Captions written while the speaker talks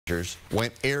helicopters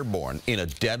went airborne in a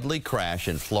deadly crash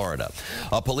in Florida.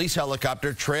 A police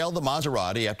helicopter trailed the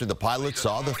Maserati after the pilot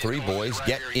saw the three boys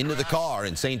get into the car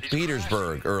in St.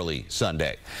 Petersburg early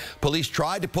Sunday. Police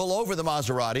tried to pull over the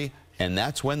Maserati, and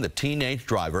that's when the teenage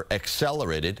driver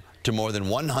accelerated to more than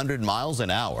 100 miles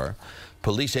an hour.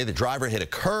 Police say the driver hit a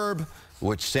curb,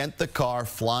 which sent the car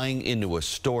flying into a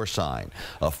store sign.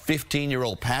 A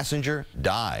 15-year-old passenger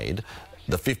died.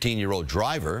 The 15-year-old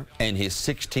driver and his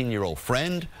 16-year-old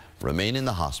friend remain in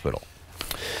the hospital.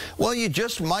 Well, you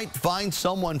just might find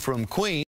someone from Queens